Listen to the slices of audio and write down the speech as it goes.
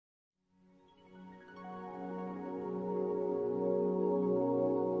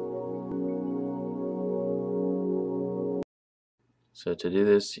So to do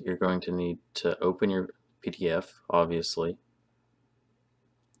this, you're going to need to open your PDF, obviously.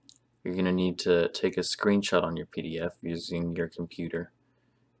 You're going to need to take a screenshot on your PDF using your computer.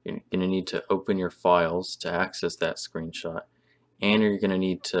 You're going to need to open your files to access that screenshot, and you're going to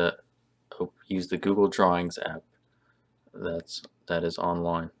need to use the Google Drawings app that is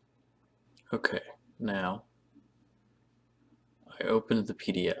online. Okay, now I opened the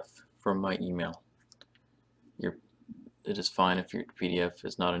PDF from my email. It is fine if your PDF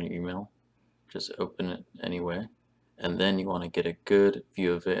is not in your email. Just open it anyway. And then you want to get a good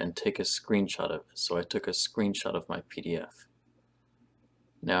view of it and take a screenshot of it. So I took a screenshot of my PDF.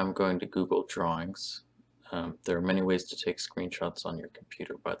 Now I'm going to Google Drawings. There are many ways to take screenshots on your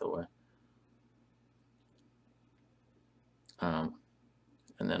computer, by the way. And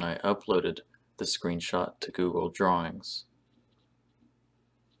then I uploaded the screenshot to Google Drawings.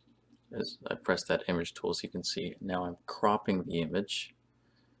 As I press that image tool, as you can see, now I'm cropping the image.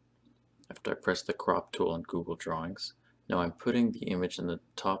 After I press the crop tool in Google Drawings, now I'm putting the image in the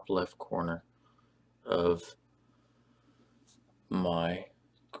top left corner of my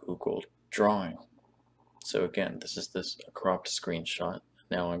Google drawing. So again, this is a cropped screenshot.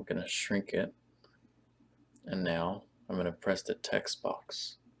 Now I'm going to shrink it, and now I'm going to press the text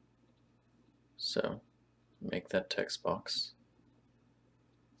box. So make that text box.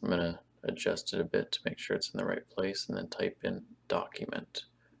 I'm going to adjust it a bit to make sure it's in the right place, and then type in document,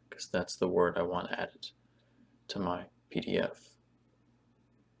 because that's the word I want added to my PDF.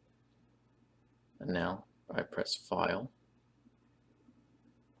 And now I press File,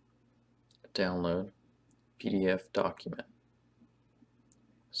 Download, PDF document.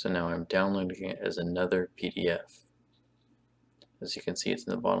 So now I'm downloading it as another PDF. As you can see, it's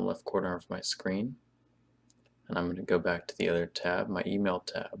in the bottom left corner of my screen. And I'm going to go back to the other tab, my email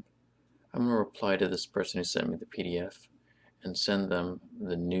tab. I'm going to reply to this person who sent me the PDF and send them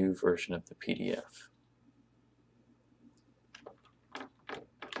the new version of the PDF.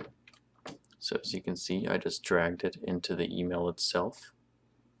 So as you can see, I just dragged it into the email itself.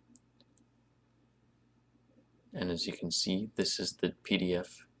 And as you can see, this is the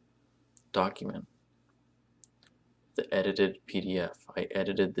PDF document, the edited PDF. I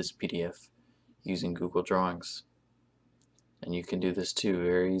edited this PDF using Google Drawings. And you can do this too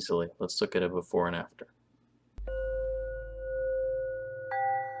very easily. Let's look at a before and after.